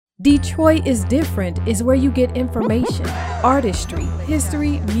Detroit is Different is where you get information, artistry,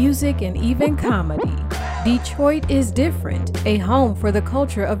 history, music, and even comedy. Detroit is Different, a home for the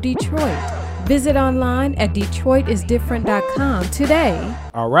culture of Detroit. Visit online at DetroitisDifferent.com today.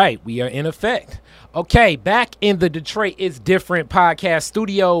 All right, we are in effect. Okay, back in the Detroit is Different podcast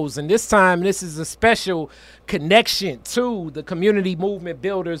studios, and this time this is a special connection to the community movement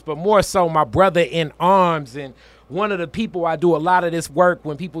builders, but more so my brother in arms and one of the people I do a lot of this work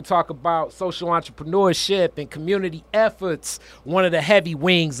when people talk about social entrepreneurship and community efforts. One of the heavy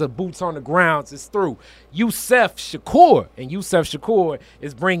wings of Boots on the Grounds is through Yusef Shakur. And Yusef Shakur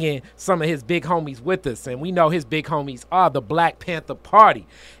is bringing some of his big homies with us. And we know his big homies are the Black Panther Party.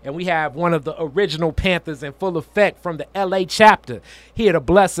 And we have one of the original Panthers in full effect from the LA chapter here to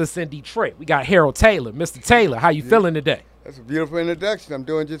bless us in Detroit. We got Harold Taylor. Mr. Taylor, how you feeling today? That's a beautiful introduction. I'm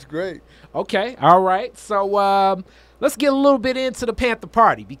doing just great. Okay, all right. So let's get a little bit into the Panther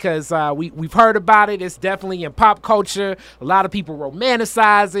Party because we've heard about it. It's definitely in pop culture. A lot of people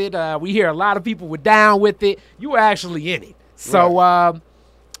romanticize it. We hear a lot of people were down with it. You were actually in it. So Right.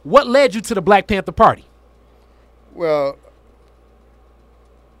 What led you to the Black Panther Party? Well,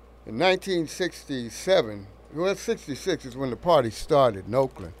 in 1967, 66 is when the party started in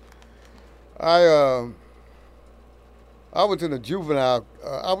Oakland. I was in a juvenile,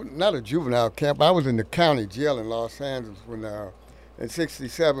 not a juvenile camp. I was in the county jail in Los Angeles when, in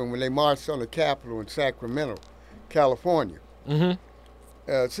 '67 when they marched on the Capitol in Sacramento, California. Mm-hmm.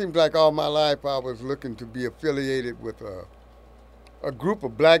 It seems like all my life I was looking to be affiliated with a group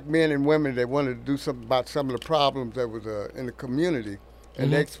of black men and women that wanted to do something about some of the problems that was in the community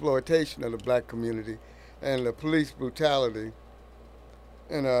and the exploitation of the black community and the police brutality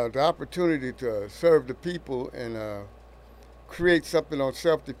and the opportunity to serve the people and create something on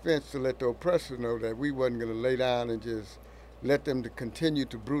self-defense to let the oppressors know that we wasn't going to lay down and just let them to continue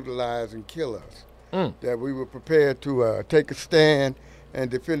to brutalize and kill us. That we were prepared to take a stand and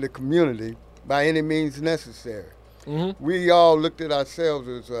defend the community by any means necessary. We all looked at ourselves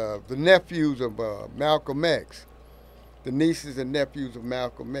as the nephews of Malcolm X, the nieces and nephews of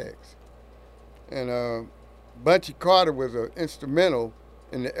Malcolm X. And Bunchy Carter was instrumental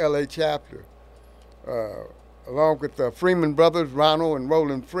in the LA chapter. Along with the Freeman brothers, Ronald and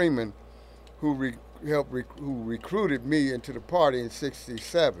Roland Freeman, who recruited me into the party in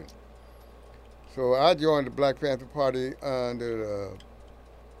 '67. So I joined the Black Panther Party under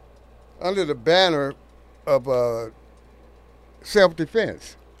the banner of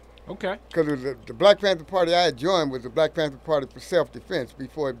self-defense. Okay. Because the Black Panther Party I had joined was the Black Panther Party for self-defense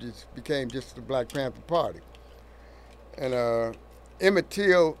before it just became just the Black Panther Party. And Emmett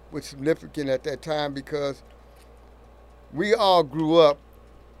Till was significant at that time because we all grew up,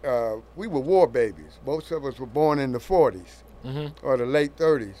 we were war babies. Most of us were born in the 40s or the late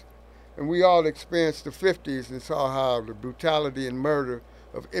 30s. And we all experienced the 50s and saw how the brutality and murder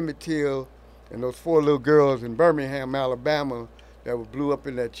of Emmett Till and those 4 little girls in Birmingham, Alabama that were blew up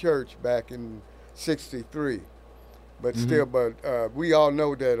in that church back in '63. But still, we all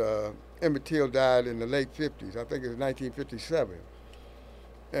know that Emmett Till died in the late 50s. I think it was 1957.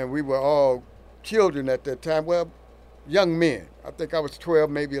 And we were all children at that time. Well, young men. I think I was 12,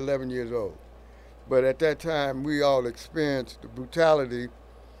 maybe 11 years old. But at that time, we all experienced the brutality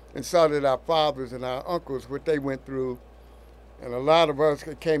and saw that our fathers and our uncles, what they went through. And a lot of us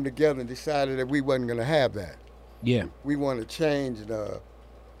came together and decided that we wasn't going to have that. Yeah. We wanted to change. And,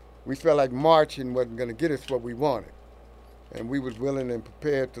 we felt like marching wasn't going to get us what we wanted. And we was willing and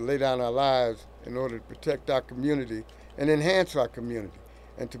prepared to lay down our lives in order to protect our community and enhance our community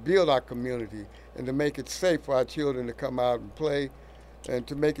and to build our community and to make it safe for our children to come out and play and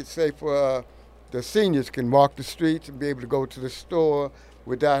to make it safe for the seniors can walk the streets and be able to go to the store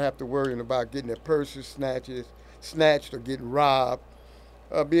without have to worrying about getting their purses snatched or getting robbed,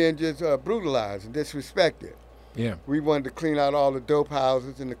 being just brutalized and disrespected. Yeah. We wanted to clean out all the dope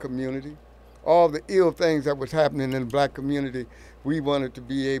houses in the community, all the ill things that was happening in the black community. We wanted to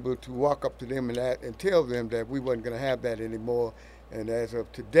be able to walk up to them and tell them that we wasn't going to have that anymore. And as of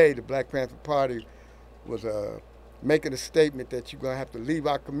today, the Black Panther Party was making a statement that you're going to have to leave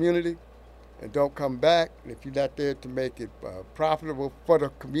our community and don't come back. And if you're not there to make it profitable for the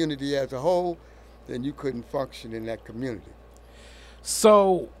community as a whole, then you couldn't function in that community.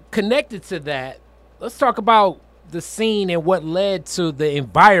 So connected to that, let's talk about the scene and what led to the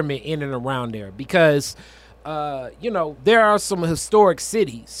environment in and around there. Because there are some historic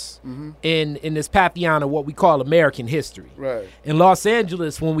cities in this pantheon of what we call American history. Right. In Los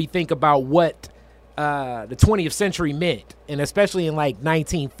Angeles, when we think about what the 20th century meant, and especially in like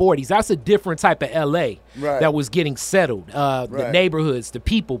 1940s, that's a different type of LA that was getting settled. The neighborhoods, the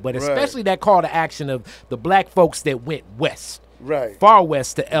people, but especially that call to action of the black folks that went west, far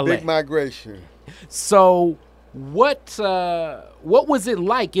west to LA. Big migration. So what was it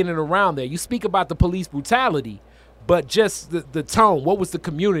like in and around there? You speak about the police brutality, but just the tone. What was the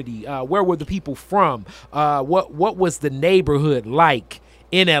community? Where were the people from? What was the neighborhood like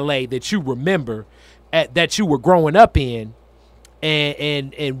in LA that you remember, that you were growing up in,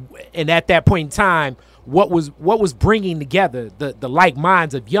 and at that point in time, what was bringing together the like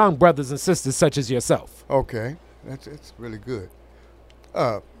minds of young brothers and sisters such as yourself? Okay, that's really good.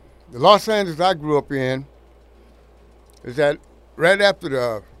 The Los Angeles I grew up in is that right after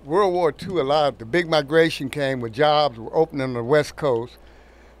the World War II, the big migration came where jobs were opening on the West Coast.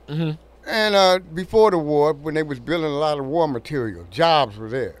 Mm-hmm. And before the war, when they was building a lot of war material, jobs were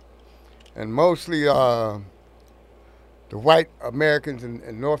there. And mostly the white Americans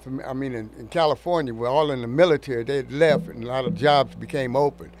in California were all in the military. They had left and a lot of jobs became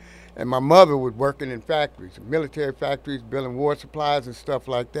open. And my mother was working in factories, military factories, building war supplies and stuff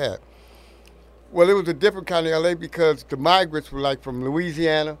like that. Well, it was a different kind of LA because the migrants were like from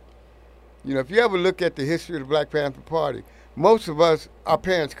Louisiana. You know, if you ever look at the history of the Black Panther Party, most of us, our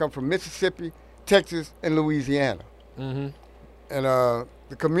parents come from Mississippi, Texas, and Louisiana. Mm-hmm. And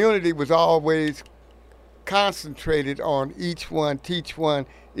the community was always concentrated on each one, teach one,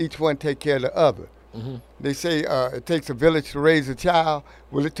 each one take care of the other. Mm-hmm. They say it takes a village to raise a child.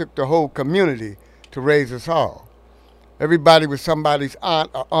 Well, it took the whole community to raise us all. Everybody was somebody's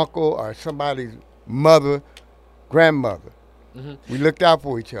aunt or uncle or somebody's mother, grandmother. Mm-hmm. We looked out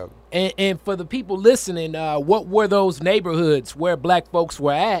for each other. And for the people listening, what were those neighborhoods where black folks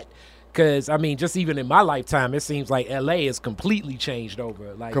were at? Because, I mean, just even in my lifetime, it seems like L.A. has completely changed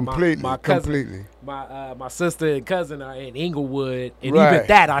over. Like my cousin, my sister and cousin are in Inglewood, and even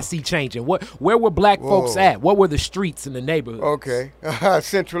that I see changing. Where were black folks at? What were the streets in the neighborhoods? Okay,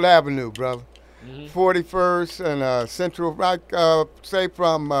 Central Avenue, brother. Mm-hmm. 41st and Central, say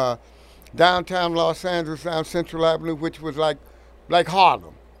from downtown Los Angeles down Central Avenue, which was like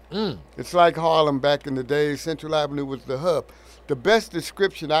Harlem. It's like Harlem back in the day. Central Avenue was the hub. The best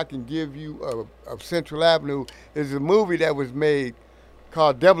description I can give you of Central Avenue is a movie that was made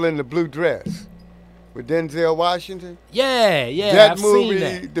called Devil in the Blue Dress with Denzel Washington. Yeah, That I've movie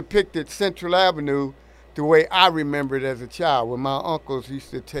seen that. depicted Central Avenue the way I remember it as a child, when my uncles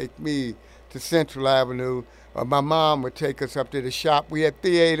used to take me to Central Avenue, or my mom would take us up to the shop. We had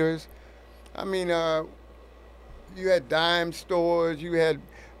theaters. I mean, you had dime stores, you had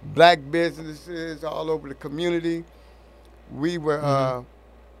black businesses all over the community. We were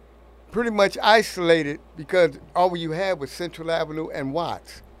pretty much isolated because all you had was Central Avenue and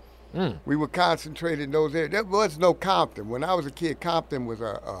Watts. We were concentrated in those areas. There was no Compton. When I was a kid, Compton was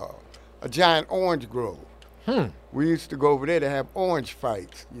a giant orange grove. We used to go over there to have orange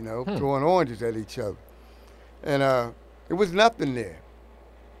fights, you know, throwing oranges at each other. And it was nothing there,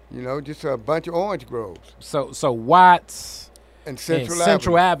 you know, just a bunch of orange groves. So Watts and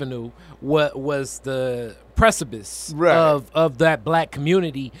Central Avenue was the precipice of that black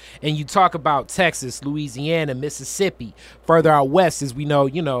community. And you talk about Texas, Louisiana, Mississippi, further out west, as we know,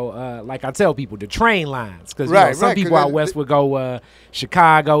 like I tell people, the train lines. Because some people out west would go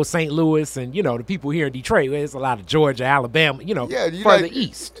Chicago, St. Louis, and, the people here in Detroit, there's a lot of Georgia, Alabama, further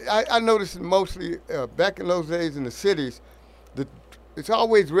east. I noticed mostly back in those days in the cities, it's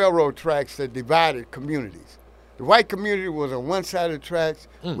always railroad tracks that divided communities. The white community was on one side of the tracks,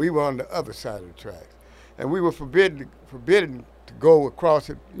 we were on the other side of the tracks. And we were forbidden to go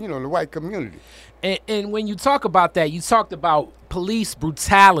across it, the white community. And when you talk about that, you talked about police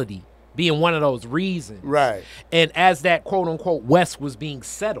brutality being one of those reasons. Right. And as that quote unquote West was being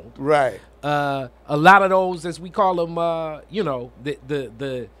settled, right. A lot of those, as we call them,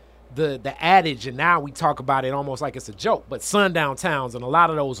 the adage, and now we talk about it almost like it's a joke, but sundown towns and a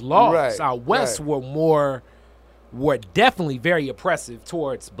lot of those laws out west were definitely very oppressive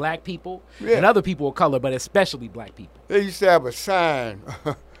towards black people and other people of color, but especially black people. They used to have a sign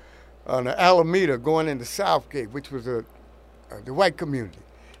on the Alameda going into Southgate, which was the white community.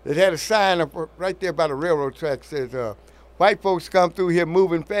 It had a sign up right there by the railroad track that says, white folks come through here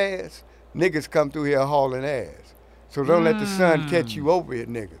moving fast, niggas come through here hauling ass. So don't let the sun catch you over here,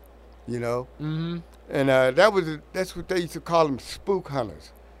 nigga, Mm-hmm. And that's what they used to call them, spook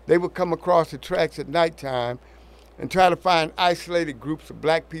hunters. They would come across the tracks at nighttime and try to find isolated groups of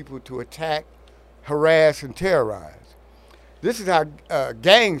black people to attack, harass, and terrorize. This is how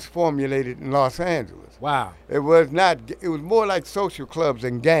gangs formulated in Los Angeles. Wow. It was not. It was more like social clubs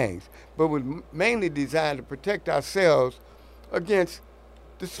and gangs, but was mainly designed to protect ourselves against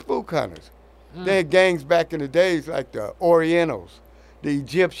the spook hunters. They had gangs back in the days like the Orientals, the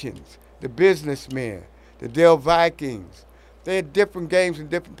Egyptians, the businessmen, the Del Vikings. They had different gangs in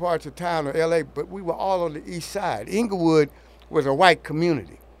different parts of town or L.A., but we were all on the east side. Inglewood was a white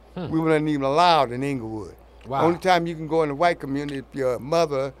community. We weren't even allowed in Inglewood. Wow. Only time you can go in the white community if your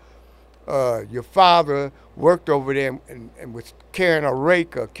mother, your father worked over there and was carrying a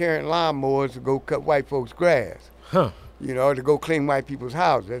rake or carrying lawnmowers to go cut white folks' grass. Huh. You know, to go clean white people's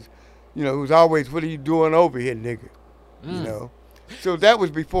houses. You know, it was always, what are you doing over here, nigga? You know? So that was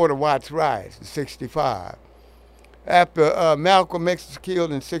before the Watts riots in 65. After Malcolm X was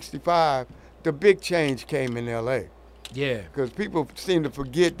killed in 65, the big change came in L.A. Yeah. Because people seem to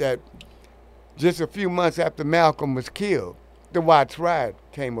forget that just a few months after Malcolm was killed, the Watts riot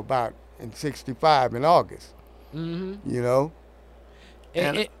came about in 65 in August. You know?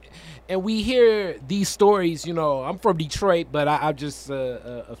 And we hear these stories, you know, I'm from Detroit, but I'm just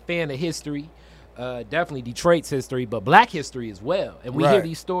a fan of history, definitely Detroit's history, but black history as well. And we hear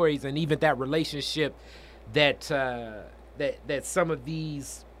these stories and even that relationship that that some of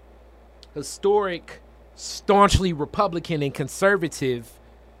these historic, staunchly Republican and conservative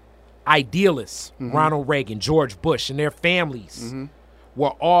idealists, Ronald Reagan, George Bush, and their families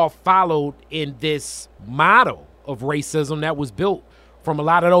were all followed in this model of racism that was built from a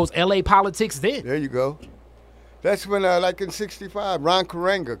lot of those L.A. politics then. There you go. That's when, like in 65, Ron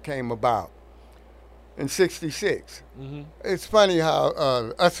Karenga came about in 66. It's funny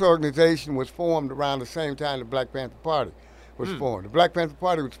how US organization was formed around the same time the Black Panther Party was formed. The Black Panther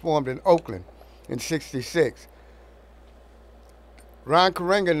Party was formed in Oakland in 66. Ron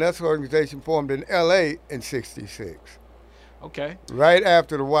Karenga and US organization formed in L.A. in 66. Okay. Right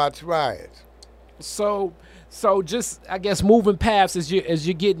after the Watts riots. So just, I guess, moving past as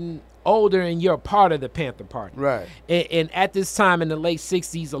you're getting older and you're a part of the Panther Party. Right. And at this time in the late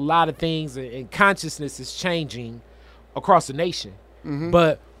 60s, a lot of things and consciousness is changing across the nation.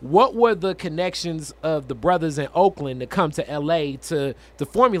 But what were the connections of the brothers in Oakland to come to L.A. to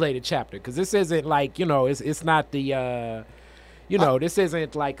formulate a chapter? Because this isn't like, you know, it's not the, you know, this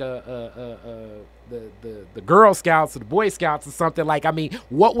isn't like the Girl Scouts or the Boy Scouts or something. Like, I mean,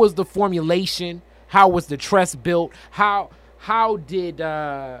 what was the formulation? How was the trust built? How did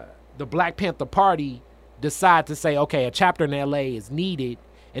the Black Panther Party decide to say, okay, a chapter in L.A. is needed?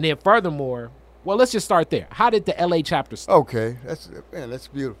 And then furthermore, well, let's just start there. How did the L.A. chapter start? Okay, that's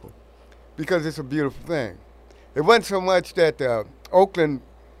beautiful, because it's a beautiful thing. It wasn't so much that the Oakland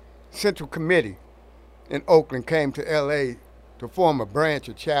Central Committee in Oakland came to L.A. to form a branch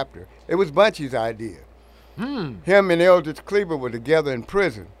or chapter. It was Bunchy's idea. Him and Eldridge Cleaver were together in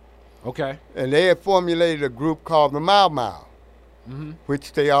prison. Okay. And they had formulated a group called the Mau Mau,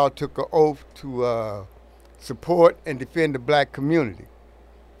 which they all took an oath to support and defend the black community.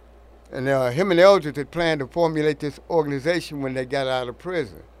 And him and Eldridge had planned to formulate this organization when they got out of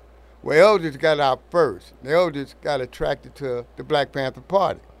prison. Well, Eldridge got out first. Eldridge got attracted to the Black Panther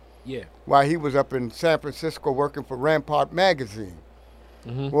Party. Yeah. While he was up in San Francisco working for Rampart Magazine.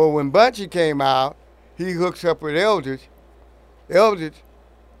 Well, when Bunchy came out, he hooks up with Eldridge. Eldridge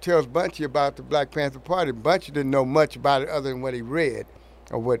tells Bunchy about the Black Panther Party. Bunchy didn't know much about it other than what he read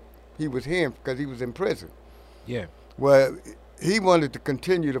or what he was hearing because he was in prison. Yeah. Well, he wanted to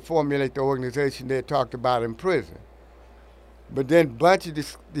continue to formulate the organization they had talked about in prison. But then Bunchy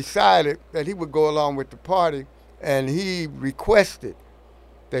decided that he would go along with the party, and he requested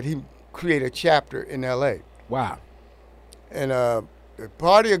that he create a chapter in L.A. Wow. And the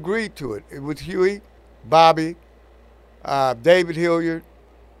party agreed to it. It was Huey, Bobby, David Hilliard,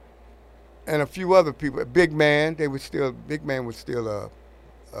 and a few other people. Big Man, Big Man was still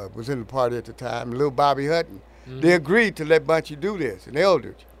was in the party at the time, and Little Bobby Hutton. They agreed to let Bunchy do this, and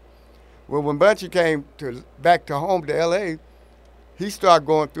Eldridge. Well, when Bunchy came back to home to L.A., he started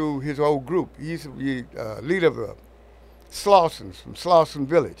going through his old group. He used to be leader of the Slausons from Slauson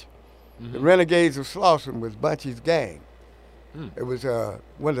Village. The Renegades of Slauson was Bunchy's gang. It was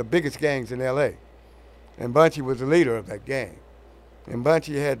one of the biggest gangs in L.A., and Bunchy was the leader of that gang. And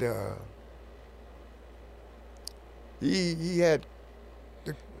Bunchy had he had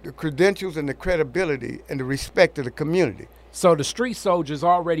the credentials and the credibility and the respect of the community. So the street soldiers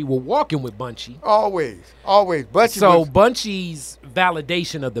already were walking with Bunchy. Always. Bunchy so Bunchy's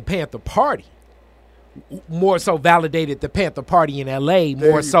validation of the Panther Party more so validated the Panther Party in L.A.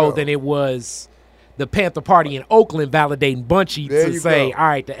 more so than it was the Panther Party in Oakland validating Bunchy to say, all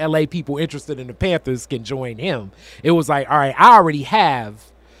right, the L.A. people interested in the Panthers can join him. It was like, all right, I already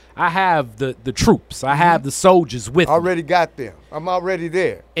have I have the troops. I have the soldiers with me. Already got them. I'm already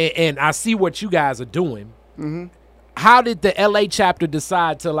there. And I see what you guys are doing. How did the LA chapter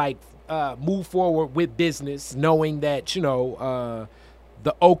decide to like move forward with business, knowing that the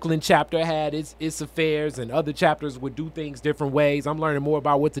Oakland chapter had its affairs and other chapters would do things different ways? I'm learning more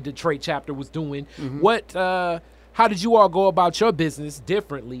about what the Detroit chapter was doing. How did you all go about your business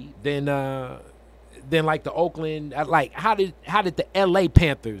differently than like the Oakland? Like how did the LA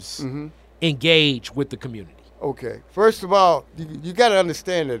Panthers engage with the community? Okay. First of all, you got to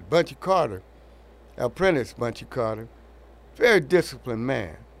understand that Bunchy Carter, apprentice Bunchy Carter, very disciplined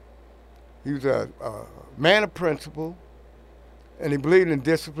man. He was a man of principle, and he believed in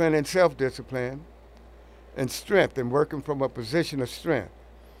discipline and self-discipline and strength and working from a position of strength.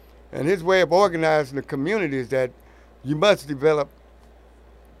 And his way of organizing the community is that you must develop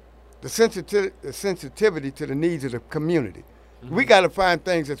the sensitivity to the needs of the community. We got to find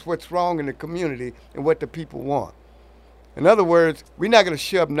things that's what's wrong in the community and what the people want. In other words, we're not going to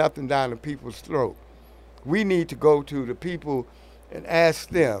shove nothing down the people's throat. We need to go to the people and ask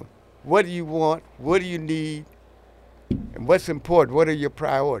them, what do you want? What do you need? And what's important? What are your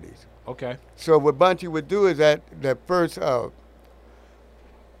priorities? Okay. So what Bunchy would do is that first, when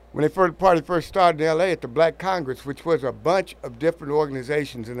the party first started in L.A. at the Black Congress, which was a bunch of different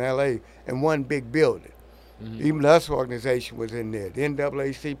organizations in L.A. in one big building. Even the US organization was in there. The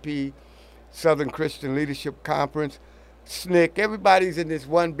NAACP, Southern Christian Leadership Conference, SNCC, everybody's in this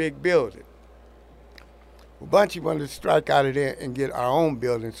one big building. Well, Bunchy wanted to strike out of there and get our own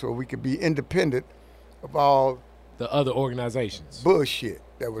building so we could be independent of all the other organizations. Bullshit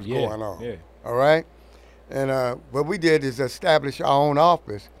that was going on. Yeah. All right? And what we did is establish our own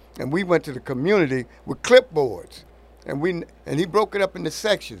office, and we went to the community with clipboards. And he broke it up into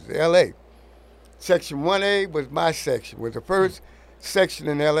sections, L.A. Section 1A was my section, was the first section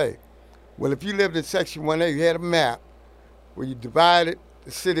in L.A. Well, if you lived in Section 1A, you had a map where you divided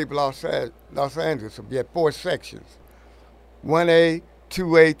the city of Los Angeles. So you had 4 sections, 1A,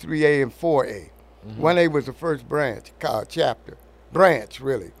 2A, 3A, and 4A. 1A was the first branch, chapter. Branch,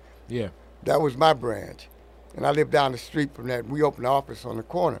 really. Yeah. That was my branch. And I lived down the street from that. We opened the office on the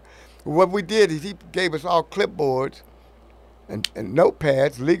corner. What we did is he gave us all clipboards and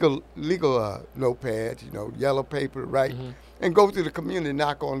notepads, legal notepads, yellow paper, right? And go through the community,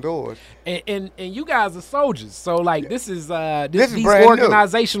 knock on doors. And you guys are soldiers, so like this is these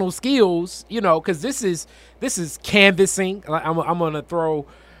organizational skills, because this is canvassing. I'm gonna throw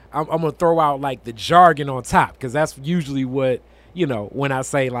out like the jargon on top, because that's usually what when I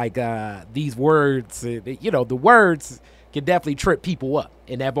say like these words, the words can definitely trip people up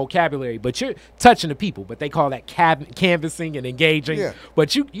in that vocabulary, but you're touching the people, but they call that canvassing and engaging. Yeah.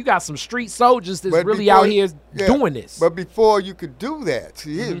 But you got some street soldiers that's really out here doing this. But before you could do that,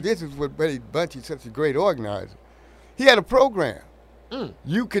 see, this is what made Bunchy such a great organizer. He had a program.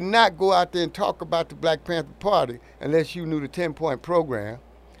 You could not go out there and talk about the Black Panther Party unless you knew the 10-point program,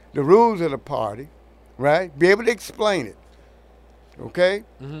 the rules of the party, right? Be able to explain it. Okay?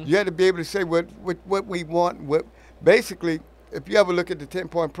 You had to be able to say what we want, basically, if you ever look at the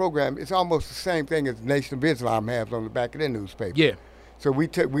 10-point program, it's almost the same thing as Nation of Islam has on the back of their newspaper. Yeah. So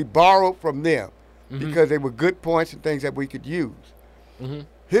we borrowed from them because they were good points and things that we could use.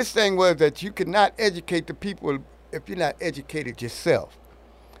 His thing was that you could not educate the people if you're not educated yourself.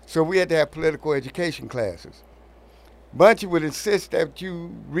 So we had to have political education classes. Bunchy would insist that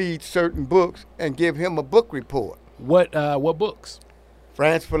you read certain books and give him a book report. What books?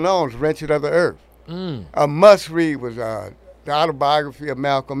 Frantz Fanon's Wretched of the Earth. A must-read was the autobiography of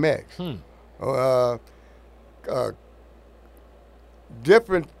Malcolm X.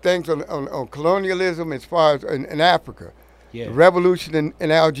 Different things on colonialism as far as in Africa. Yeah. The revolution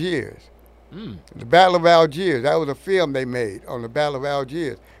in Algiers. The Battle of Algiers. That was a film they made on the Battle of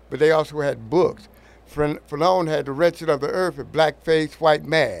Algiers. But they also had books. Fanon had The Wretched of the Earth and Blackface, White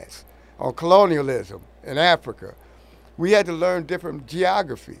Mask on colonialism in Africa. We had to learn different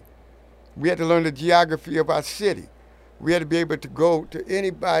geography. We had to learn the geography of our city. We had to be able to go to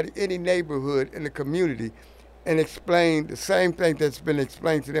any neighborhood in the community and explain the same thing that's been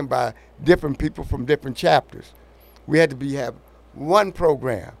explained to them by different people from different chapters. We had to have one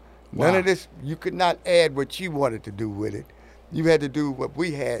program. None of this, you could not add what you wanted to do with it. You had to do what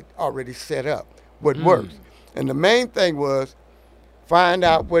we had already set up, what works. And the main thing was find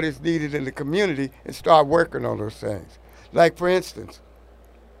out what is needed in the community and start working on those things. Like, for instance,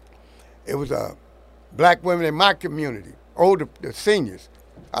 it was black women in my community, the seniors.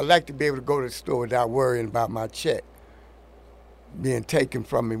 I like to be able to go to the store without worrying about my check being taken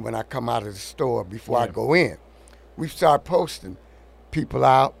from me when I come out of the store before I go in. We start posting people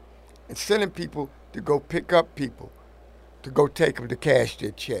out and sending people to go pick up people, to go take them to cash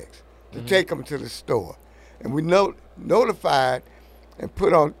their checks, to take them to the store. And we notified and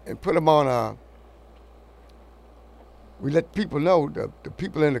put them on we let people know, the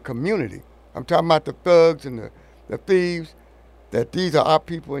people in the community. I'm talking about the thugs and the thieves, that these are our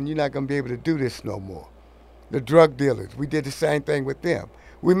people and you're not going to be able to do this no more. The drug dealers, we did the same thing with them.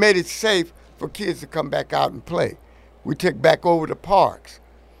 We made it safe for kids to come back out and play. We took back over the parks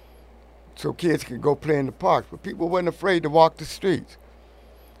so kids could go play in the parks, but people weren't afraid to walk the streets.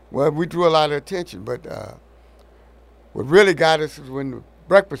 Well, we drew a lot of attention, but what really got us is when the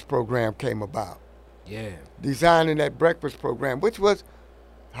breakfast program came about. Yeah. Designing that breakfast program, which was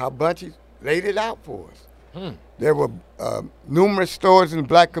how Bunchy laid it out for us. There were numerous stores in the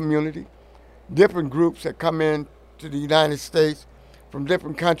black community, different groups that come in to the United States from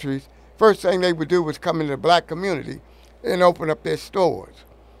different countries. First thing they would do was come into the black community and open up their stores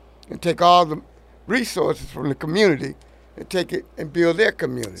and take all the resources from the community and take it and build their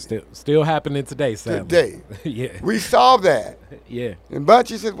community. Still happening today, sadly. Today. Yeah. We saw that. Yeah. And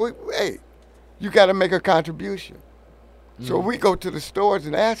Bunchy said, hey, you got to make a contribution. So we go to the stores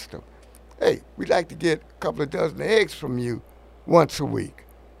and ask them, hey, we'd like to get a couple of dozen eggs from you once a week.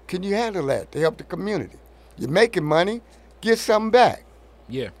 Can you handle that to help the community? You're making money, get something back.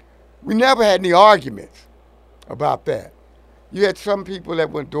 Yeah. We never had any arguments about that. You had some people that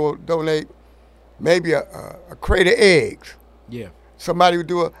would donate maybe a crate of eggs. Yeah. Somebody would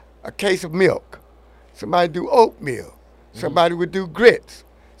do a case of milk. Somebody would do oatmeal. Somebody would do grits.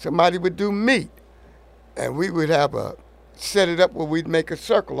 Somebody would do meat. And we would have set it up where we'd make a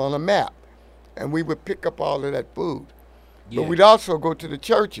circle on a map. And we would pick up all of that food. Yeah. But we'd also go to the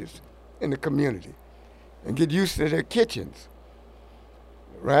churches in the community and get used to their kitchens,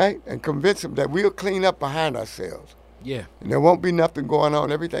 right? And convince them that we'll clean up behind ourselves. Yeah. And there won't be nothing going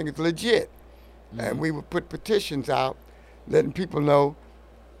on. Everything is legit. And we would put petitions out, letting people know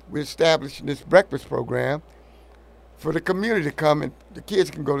we're establishing this breakfast program for the community to come and the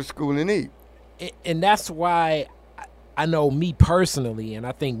kids can go to school and eat. And that's why I know me personally, and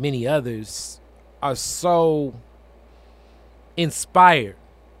I think many others are so inspired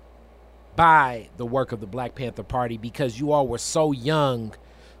by the work of the Black Panther Party, because you all were so young,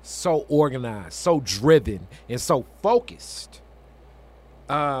 so organized, so driven, and so focused.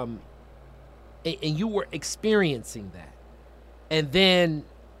 And you were experiencing that. And then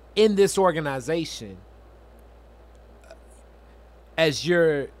in this organization, as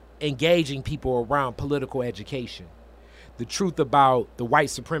you're engaging people around political education, the truth about the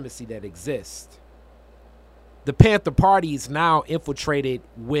white supremacy that exists, the Panther Party is now infiltrated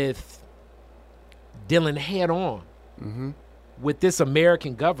with dealing head on with this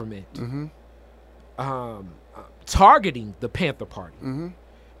American government, targeting the Panther Party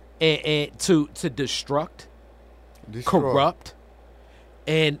and to destruct, corrupt,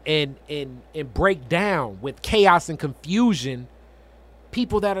 and break down with chaos and confusion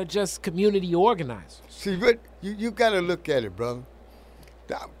people that are just community organizers. See, but you got to look at it, brother.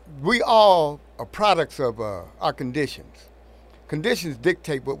 We all are products of our conditions. Conditions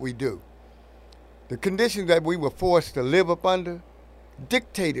dictate what we do. The conditions that we were forced to live up under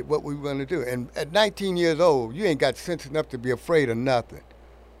dictated what we were going to do. And at 19 years old, you ain't got sense enough to be afraid of nothing.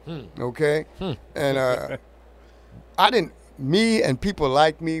 Okay? And me and people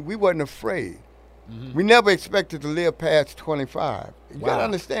like me, we wasn't afraid. We never expected to live past 25. You got to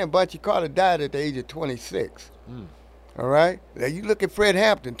understand, Bunchy Carter died at the age of 26. All right? Now, you look at Fred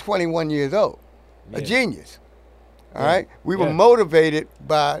Hampton, 21 years old, a genius. All right? We were motivated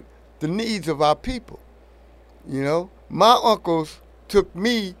by the needs of our people. You know, my uncles took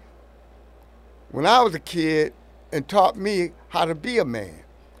me when I was a kid and taught me how to be a man,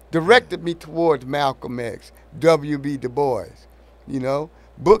 directed me towards Malcolm X, W.B. Du Bois, you know,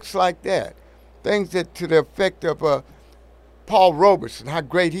 books like that. Things that to the effect of Paul Robeson, how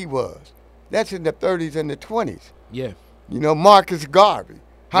great he was. That's in the 30s and the 20s. Yeah. You know, Marcus Garvey,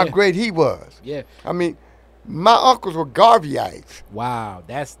 how great he was. Yeah. I mean, my uncles were Garveyites. Wow,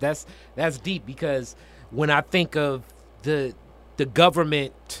 that's deep, because when I think of the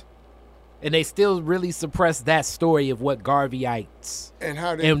government, and they still really suppress that story of what Garveyites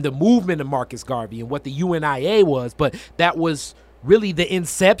and the movement of Marcus Garvey and what the UNIA was, but that was really the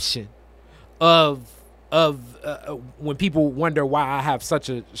inception of when people wonder why I have such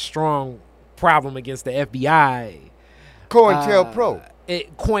a strong problem against the FBI. COINTELPRO.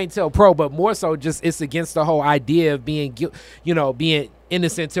 COINTELPRO, but more so just it's against the whole idea of being being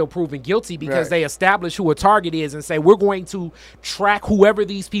innocent till proven guilty, because they establish who a target is and say we're going to track whoever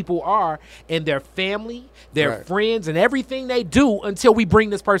these people are and their family, their friends, and everything they do until we bring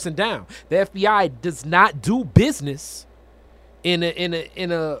this person down. The FBI does not do business in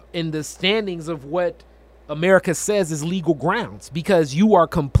the standings of what America says is legal grounds, because you are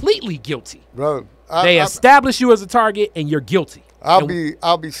completely guilty. Brother, they establish you as a target and you're guilty.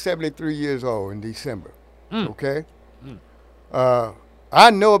 I'll be 73 years old in December. Okay? I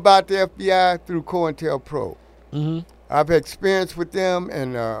know about the FBI through COINTELPRO. Mm-hmm. I've had experience with them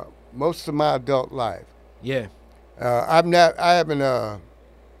in most of my adult life. Yeah. In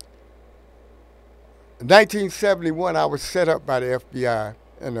 1971, I was set up by the FBI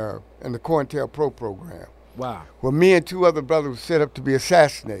in the COINTELPRO program. Wow. Where me and two other brothers were set up to be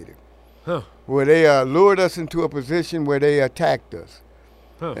assassinated. Huh. Where they lured us into a position where they attacked us.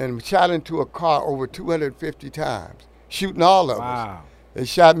 Huh. And shot into a car over 250 times, shooting all of us. Wow. They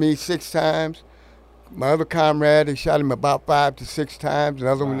shot me 6 times. My other comrade, they shot him about 5 to 6 times.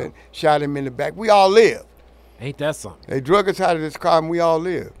 Another one that shot him in the back. We all lived. Ain't that something? They drug us out of this car and we all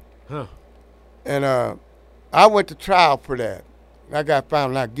lived. Huh. And I went to trial for that. I got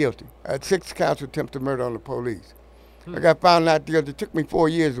found not guilty. I had 6 counts of attempted murder on the police. I got found not guilty. It took me 4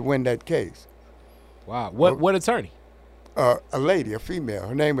 years to win that case. Wow. What attorney? A lady, a female.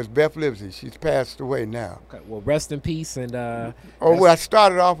 Her name was Beth Livesey. She's passed away now. Okay. Well, rest in peace. And I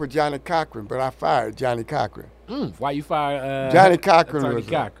started off with Johnny Cochran, but I fired Johnny Cochran. Why you fired Johnny Cochran? Attorney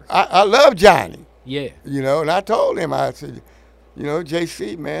Cochran? I love Johnny. Yeah. And I told him, I said,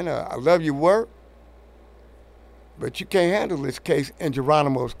 JC, man, I love your work, but you can't handle this case and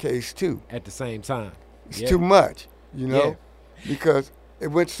Geronimo's case too. At the same time. It's too much, because it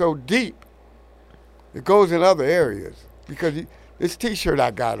went so deep. It goes in other areas. Because this T-shirt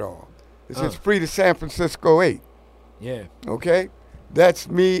I got on, it says "Free to San Francisco 8." Yeah. Okay, that's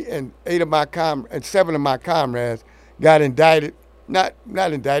me and 7 of my comrades got indicted, not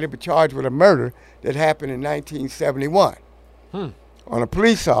indicted, but charged with a murder that happened in 1971 on a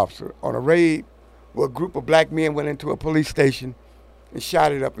police officer on a raid where a group of black men went into a police station and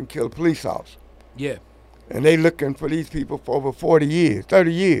shot it up and killed a police officer. Yeah. And they looking for these people for over 40 years,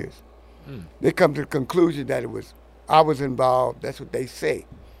 30 years. They come to the conclusion that I was involved, that's what they say,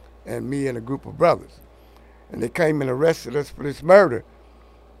 and me and a group of brothers. And they came and arrested us for this murder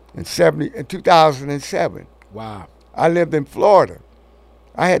in 2007. Wow. I lived in Florida.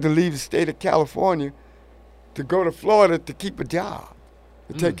 I had to leave the state of California to go to Florida to keep a job,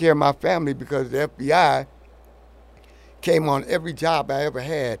 to take care of my family, because the FBI came on every job I ever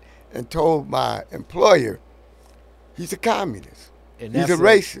had and told my employer, he's a communist. And he's a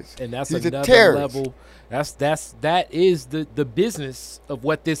racist. And that's he's another a terrorist. Level. That is the business of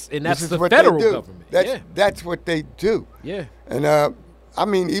what this, and that's the what federal they do. government. That's what they do. Yeah. And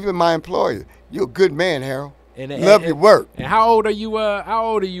even my employer, you're a good man, Harold. Love your work. And how old are you?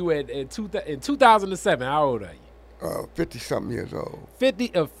 In 2007? How old are you? 50-something years old. A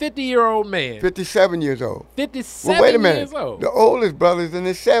 50-year-old man. 57 years old. 57 well, wait a minute. years old. The oldest brother's in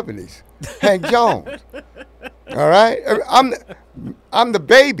his 70s. Hank Jones. All right? I'm the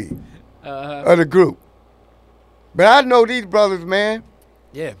baby of the group. But I know these brothers, man.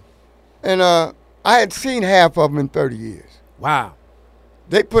 Yeah. And I had seen half of them in 30 years. Wow.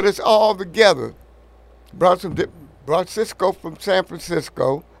 They put us all together. Brought Cisco from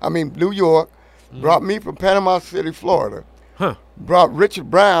New York. Brought me from Panama City, Florida. Brought Richard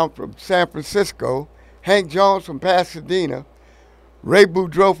Brown from San Francisco. Hank Jones from Pasadena. Ray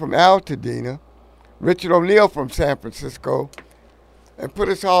Boudreaux from Altadena. Richard O'Neill from San Francisco. And put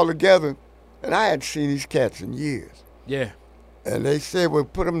us all together. And I hadn't seen these cats in years. Yeah. And they said, we'll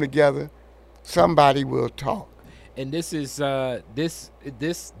put them together. Somebody will talk. And this is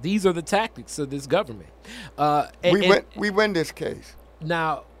these are the tactics of this government. We win this case.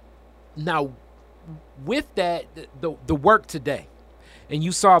 Now, with that, the work today, and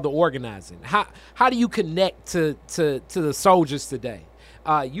you saw the organizing. How do you connect to the soldiers today?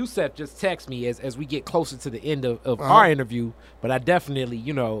 Yusef just texted me as we get closer to the end of our interview, but I definitely,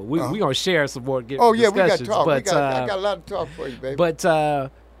 we're going to share some more discussions. We got to talk. I got a lot to talk for you, baby. But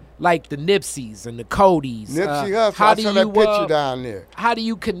like the Nipseys and the Codys. Nipsey Hussle, I saw that picture down there. How do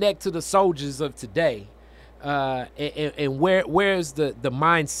you connect to the soldiers of today? And where's the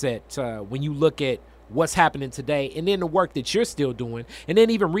mindset when you look at what's happening today, and then the work that you're still doing, and then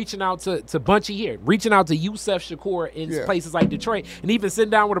even reaching out to Bunchy here, reaching out to Yusef Shakur in places like Detroit, and even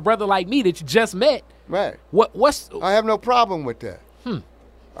sitting down with a brother like me that you just met. Right. I have no problem with that.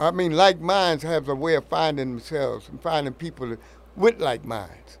 I mean, like minds have a way of finding themselves and finding people with like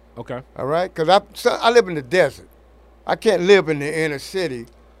minds. Okay. All right? Because I live in the desert. I can't live in the inner city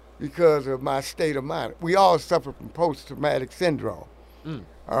because of my state of mind. We all suffer from post-traumatic syndrome.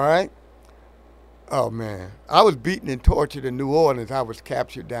 All right? Oh, man. I was beaten and tortured in New Orleans. I was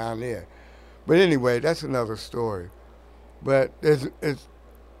captured down there. But anyway, that's another story. But there's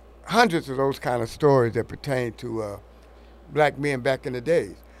hundreds of those kind of stories that pertain to black men back in the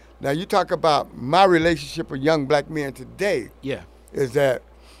days. Now, you talk about my relationship with young black men today. Yeah. Is that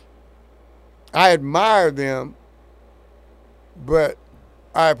I admire them, but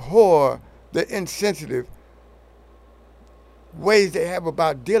I abhor the insensitive ways they have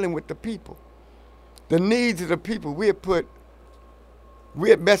about dealing with the people. The needs of the people. We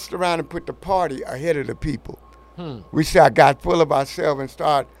had messed around and put the party ahead of the people. We got full of ourselves and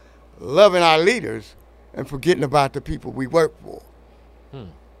start loving our leaders and forgetting about the people we work for.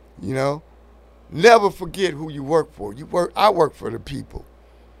 You know? Never forget who you work for. I work for the people.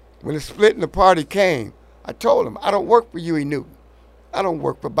 When the split in the party came, I told him, I don't work for Huey Newton. I don't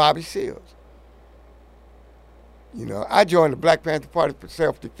work for Bobby Seals. You know, I joined the Black Panther Party for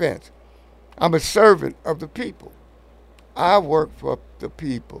self-defense. I'm a servant of the people. I work for the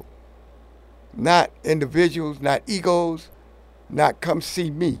people. Not individuals, not egos, not come see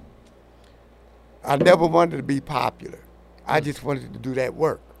me. I never wanted to be popular. I just wanted to do that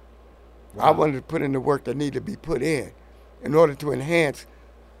work. Wow. I wanted to put in the work that needed to be put in order to enhance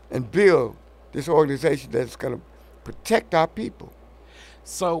and build this organization that's going to protect our people.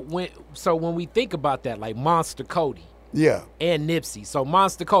 So when we think about that, like Monster Cody, yeah, and Nipsey. So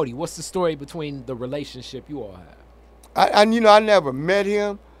Monster Cody, what's the story between the relationship you all have? I never met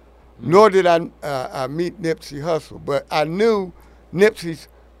him, nor did I meet Nipsey Hussle, but I knew Nipsey's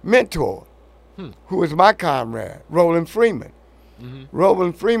mentor, who was my comrade, Roland Freeman.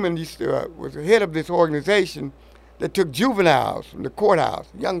 Roland Freeman was the head of this organization that took juveniles from the courthouse,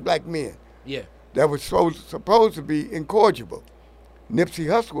 young black men. Yeah. That was supposed to be incorrigible. Nipsey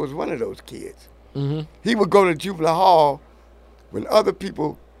Hussle was one of those kids. He would go to juvenile hall when other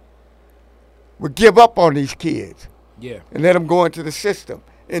people would give up on these kids. Yeah. And let them go into the system.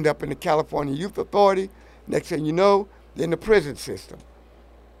 End up in the California Youth Authority. Next thing you know, they're in the prison system.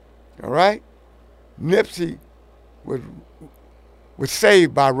 All right? Nipsey was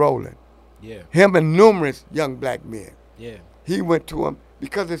saved by Roland. Yeah. Him and numerous young black men. Yeah. He went to him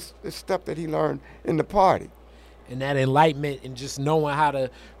because it's stuff that he learned in the party. And that enlightenment and just knowing how to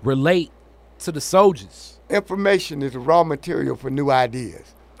relate to the soldiers. Information is a raw material for new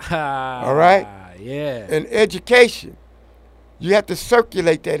ideas. All right? Yeah. In education, you have to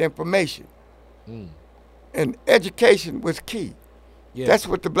circulate that information. And education was key. Yeah. That's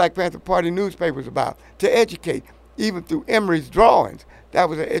what the Black Panther Party newspaper was about, to educate. Even through Emory's drawings, that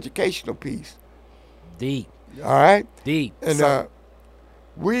was an educational piece. Deep. All right? Deep. And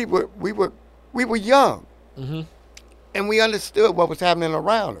we were young. And we understood what was happening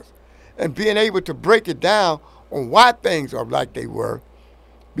around us. And being able to break it down on why things are like they were,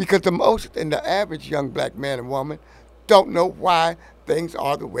 because the average young black man and woman don't know why things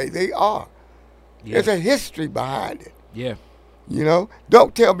are the way they are. Yeah. There's a history behind it. Yeah. You know?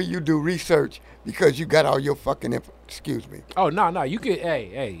 Don't tell me you do research because you got all your fucking excuse me. Oh, no, you could,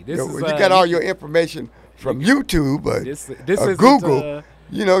 hey, this is... You got all your information from YouTube or or Google.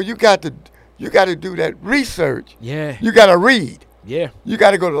 You know, you got to do that research. Yeah. You got to read. Yeah. You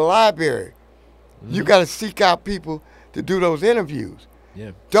got to go to the library. You got to seek out people to do those interviews.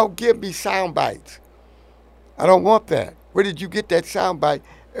 Yeah. Don't give me sound bites. I don't want that. Where did you get that sound bite?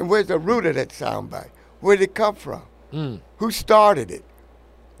 And where's the root of that sound bite? Where did it come from? Who started it?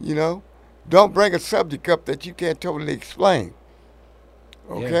 You know? Don't bring a subject up that you can't totally explain.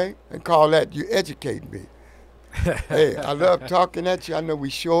 Okay? Yeah. And call that you educate me. Hey, I love talking at you. I know we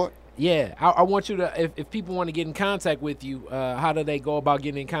short. Yeah, I want you to, if people want to get in contact with you, how do they go about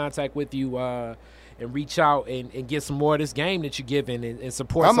getting in contact with you and reach out and get some more of this game that you're giving and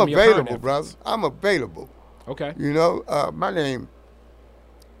support some of your current efforts? I'm available, brother. I'm available. Okay. You know, my name,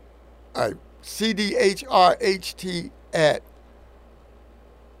 CDHRHT at,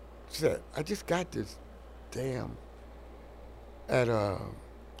 I just got this damn, at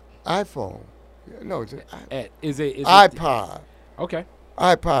iPhone. No, is it iPod. Okay.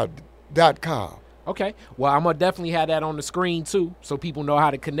 iPod.com. Okay. Well, I'm going to definitely have that on the screen, too, so people know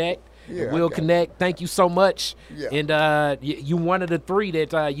how to connect. Yeah, we'll connect. Thank you so much. Yeah. And you one of the three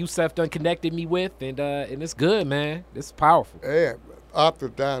that Yusef done connected me with, and it's good, man. It's powerful. Yeah. Arthur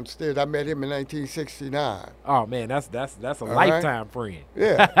downstairs. I met him in 1969. Oh, man, that's a lifetime friend.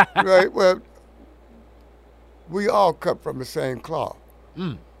 Yeah. Right. Well, we all cut from the same cloth.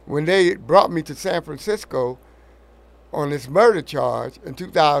 When they brought me to San Francisco, on this murder charge in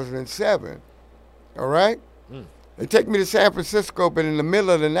 2007. All right? They take me to San Francisco, but in the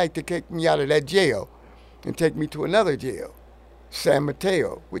middle of the night, they take me out of that jail and take me to another jail, San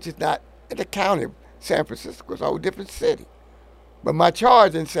Mateo, which is not in the county of San Francisco. It's a whole different city. But my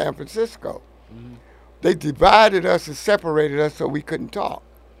charge in San Francisco, they divided us and separated us so we couldn't talk.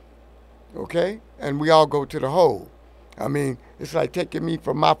 Okay? And we all go to the hole. I mean, it's like taking me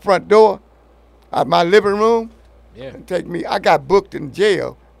from my front door, out my living room, and take me. I got booked in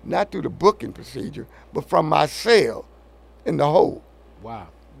jail, not through the booking procedure, but from my cell in the hole. Wow.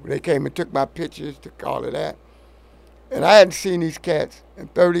 They came and took my pictures, took all of that. And I hadn't seen these cats in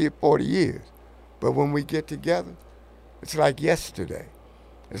 30 or 40 years. But when we get together, it's like yesterday.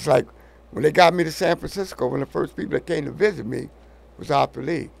 It's like when they got me to San Francisco, one of the first people that came to visit me was Arthur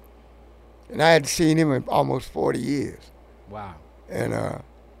Lee. And I hadn't seen him in almost 40 years. Wow. And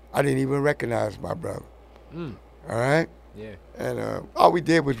I didn't even recognize my brother. All right? Yeah. And all we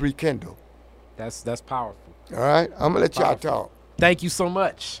did was rekindle. That's powerful. All right? I'm going to let y'all talk. Thank you so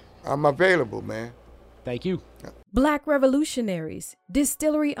much. I'm available, man. Thank you. Black revolutionaries,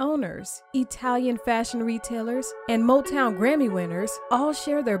 distillery owners, Italian fashion retailers, and Motown Grammy winners all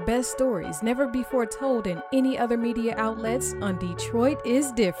share their best stories never before told in any other media outlets on Detroit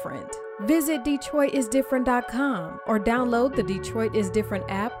is Different. Visit DetroitisDifferent.com or download the Detroit is Different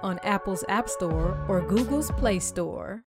app on Apple's App Store or Google's Play Store.